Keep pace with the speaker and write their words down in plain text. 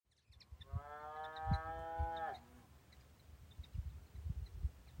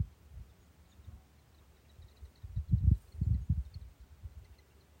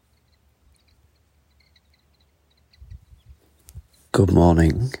Good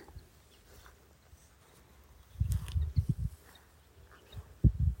morning.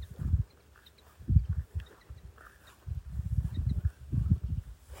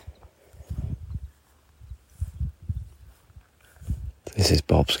 This is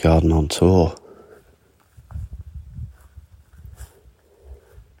Bob's Garden on Tour.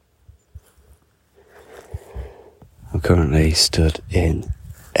 I'm currently stood in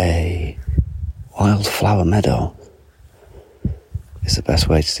a wildflower meadow. It's the best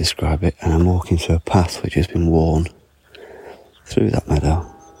way to describe it, and I'm walking through a path which has been worn through that meadow.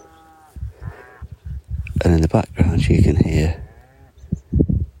 And in the background you can hear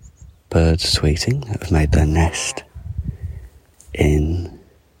birds tweeting that have made their nest in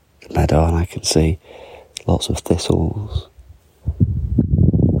the meadow, and I can see lots of thistles,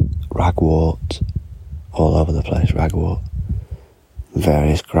 ragwort all over the place, ragwort,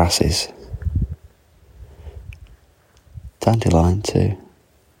 various grasses, dandelion too.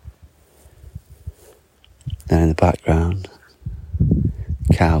 Then in the background,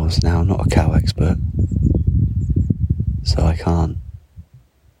 cows. Now I'm not a cow expert, so I can't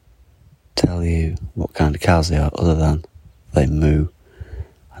tell you what kind of cows they are other than they moo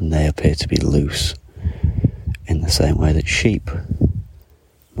and they appear to be loose in the same way that sheep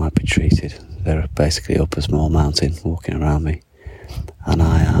might be treated. They're basically up a small mountain walking around me, and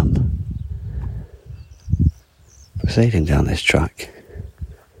I am proceeding down this track.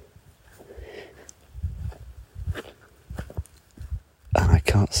 And I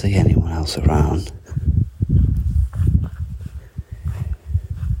can't see anyone else around.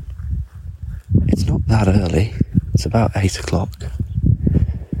 It's not that early, it's about 8 o'clock.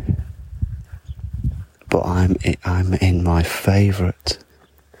 But I'm in my favourite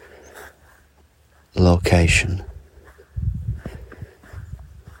location,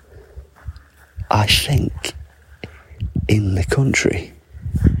 I think, in the country,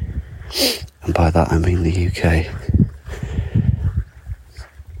 and by that I mean the UK.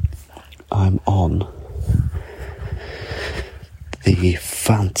 I'm on the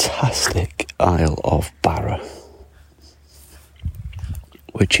fantastic Isle of Barra,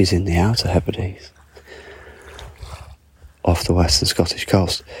 which is in the Outer Hebrides, off the western Scottish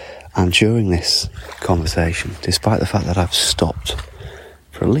coast. And during this conversation, despite the fact that I've stopped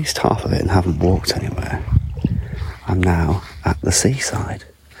for at least half of it and haven't walked anywhere, I'm now at the seaside,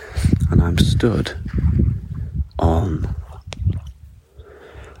 and I'm stood on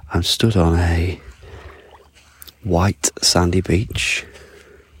a white sandy beach.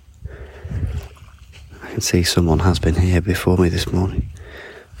 I can see someone has been here before me this morning.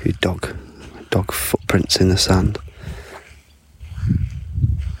 A few dog footprints in the sand.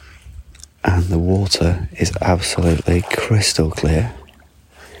 And the water is absolutely crystal clear.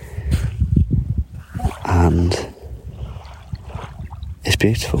 And it's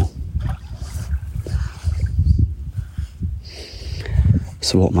beautiful.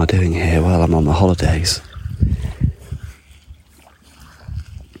 So what am I doing here? Well, I'm on my holidays.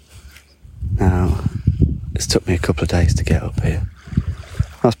 Now, it's took me a couple of days to get up here.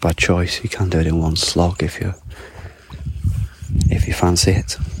 That's by choice. You can do it in one slog if you fancy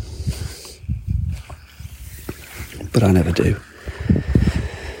it. But I never do.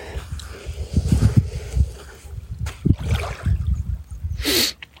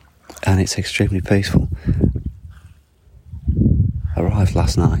 And it's extremely peaceful. I arrived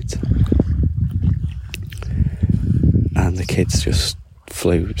last night, and the kids just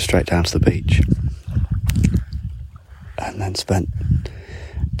flew straight down to the beach and then spent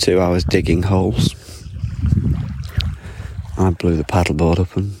 2 hours digging holes. I blew the paddleboard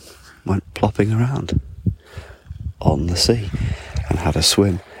up and went plopping around on the sea and had a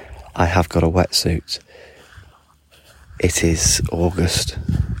swim. I have got a wetsuit. It is August,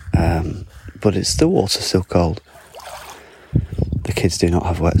 but the water's still cold. The kids do not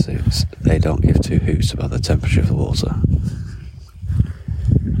have wetsuits. They don't give two hoots about the temperature of the water.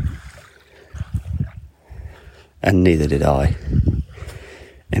 And neither did I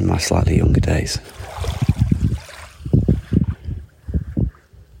in my slightly younger days.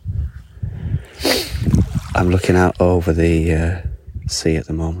 I'm looking out over the sea at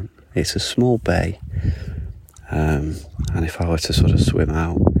the moment. It's a small bay, and if I were to sort of swim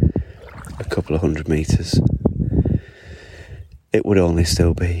out a couple of 100 metres, it would only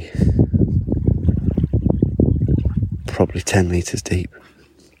still be probably 10 metres deep.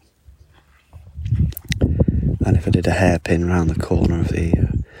 And if I did a hairpin round the corner of the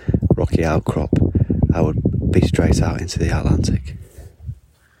rocky outcrop, I would be straight out into the Atlantic.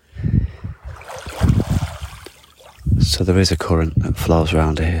 So there is a current that flows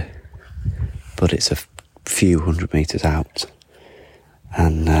around here, but it's a few 100 metres out.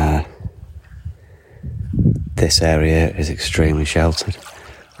 and this area is extremely sheltered,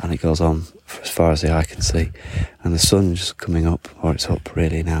 and it goes on for as far as the eye can see, and the sun's coming up, or it's up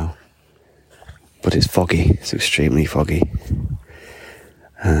really now, but it's foggy, it's extremely foggy,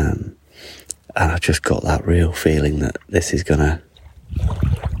 and I've just got that real feeling that this is gonna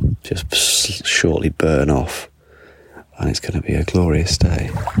just shortly burn off, and it's going to be a glorious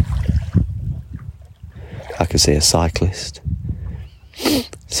day. I can see a cyclist,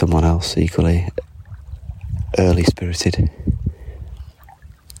 someone else equally early spirited,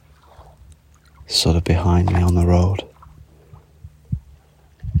 sort of behind me on the road.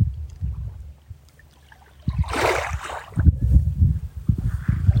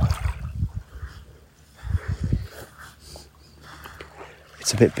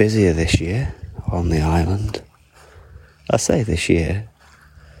 It's a bit busier this year on the island. I say this year,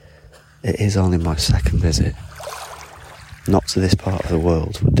 it is only my second visit. Not to this part of the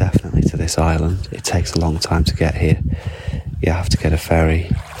world, but definitely to this island. It takes a long time to get here. You have to get a ferry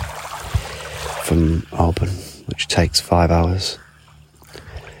from Auburn, which takes 5 hours.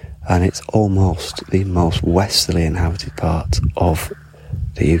 And it's almost the most westerly inhabited part of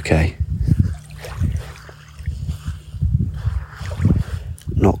the UK.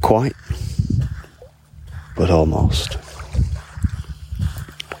 Not quite, but almost.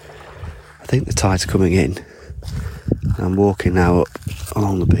 I think the tide's coming in. I'm walking now up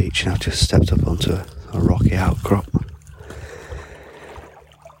along the beach, and I've just stepped up onto a rocky outcrop.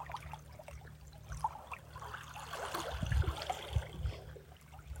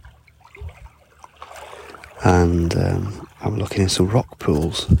 And I'm looking in some rock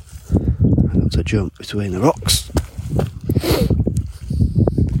pools. I've got to jump between the rocks.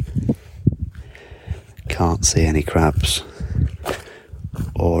 Can't see any crabs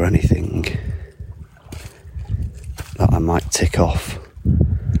or anything that I might tick off.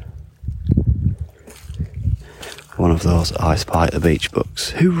 One of those I Spy at the Beach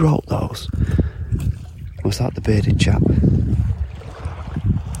books. Who wrote those? Was that the bearded chap?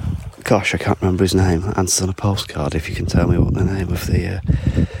 Gosh, I can't remember his name. Answer on a postcard if you can tell me what the name of the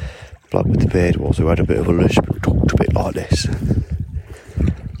bloke with the beard was, who had a bit of a lisp and talked a bit like this.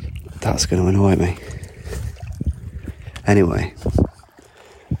 That's going to annoy me. Anyway,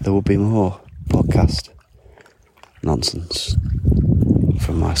 there will be more podcast nonsense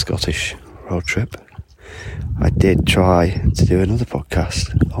from my Scottish road trip. I did try to do another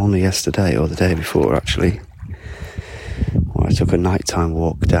podcast only yesterday, or the day before actually, where I took a nighttime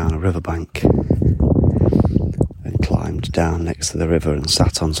walk down a riverbank and climbed down next to the river and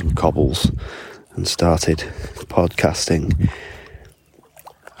sat on some cobbles and started podcasting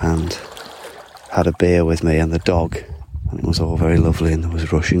and had a beer with me and the dog. And it was all very lovely, and there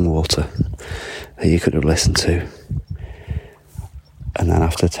was rushing water that you could have listened to. And then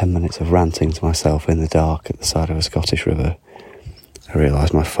after 10 minutes of ranting to myself in the dark at the side of a Scottish river, I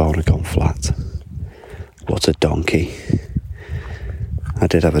realised my phone had gone flat. What a donkey. I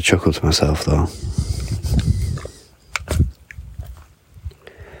did have a chuckle to myself though.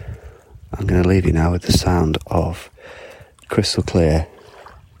 I'm going to leave you now with the sound of crystal clear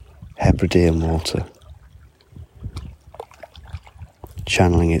Hebridean water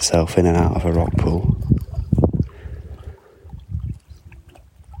channeling itself in and out of a rock pool.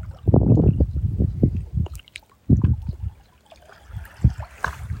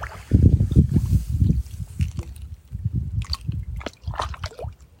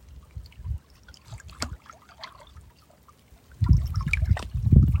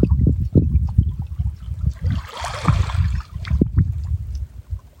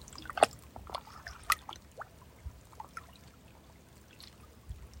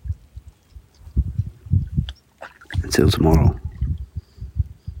 Until tomorrow.